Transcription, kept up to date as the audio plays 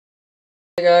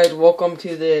Hey guys, welcome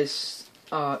to this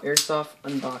Airsoft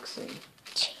unboxing.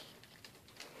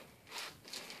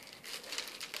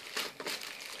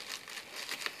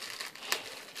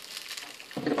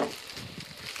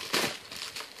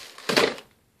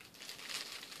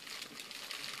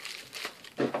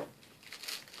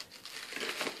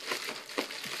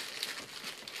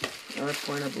 I'm gonna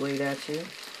point a blade at you,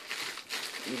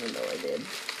 even though I did.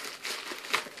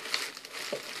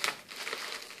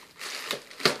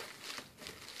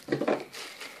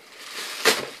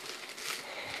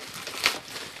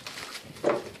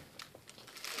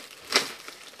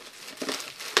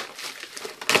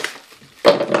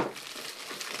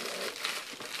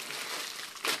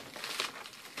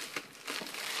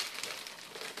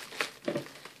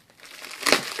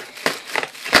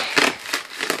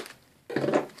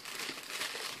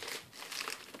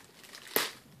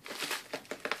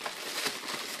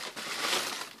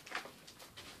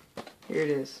 Here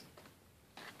it is.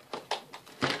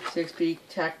 6-peak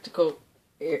tactile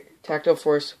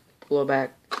force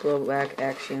blowback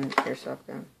action airsoft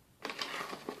gun.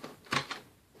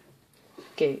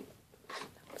 Okay.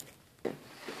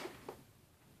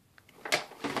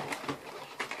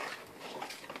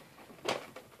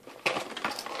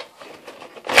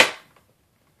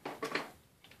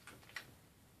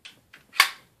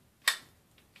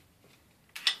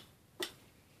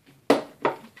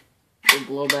 The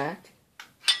blowback.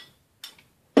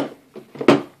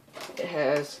 It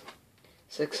has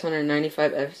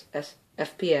 695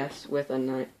 FPS with a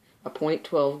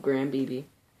 0.12 gram BB.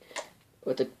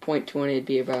 With a .20 it'd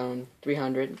be around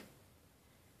 300.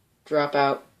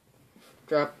 Drop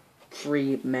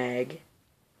free mag.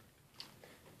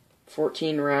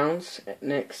 14 rounds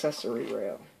and accessory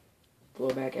rail.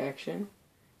 Blowback action.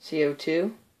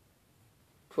 CO2.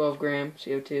 12 gram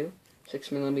CO2.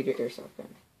 6mm airsoft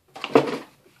gun.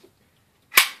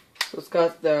 So it's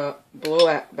got the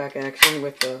blowback action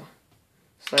with the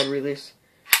slide release.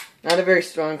 Not a very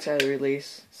strong slide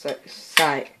release,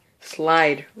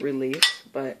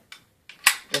 but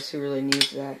guess who really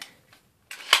needs that?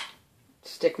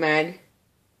 Stick mag.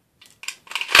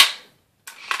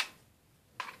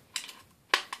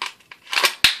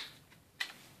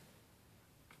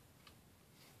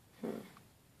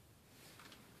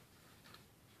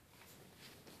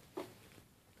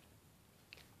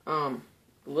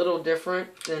 A little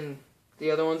different than the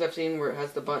other ones I've seen where it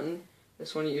has the button.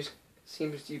 This one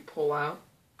seems to pull out.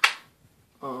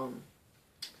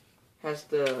 Has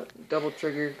the double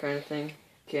trigger kind of thing.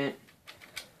 You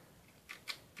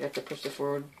have to push it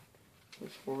forward.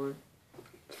 Push forward.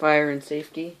 Fire and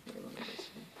safety.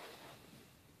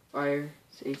 Fire,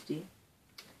 safety.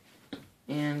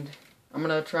 And I'm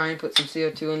gonna try and put some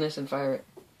CO2 in this and fire it.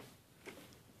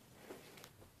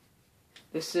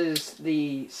 This is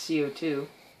the CO2,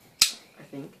 I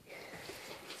think.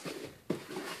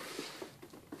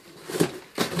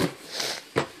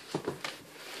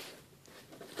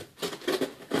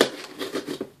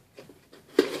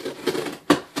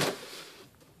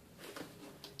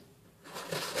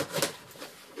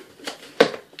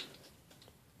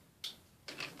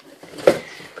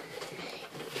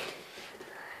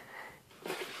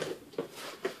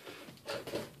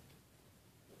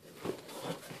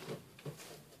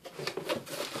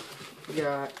 We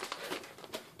got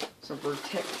some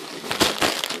protection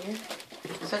here.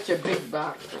 Such a big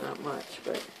box, not much,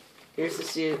 but here's the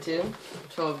CO2,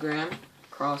 12 gram,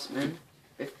 Crossman,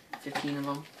 15 of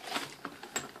them.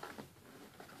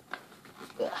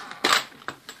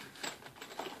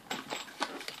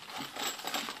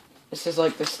 This is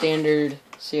like the standard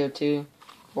CO2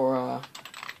 for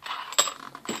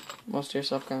most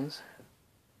airsoft guns.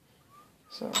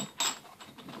 So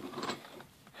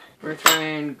we're gonna try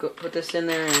and put this in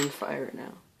there and fire it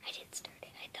now. I did start.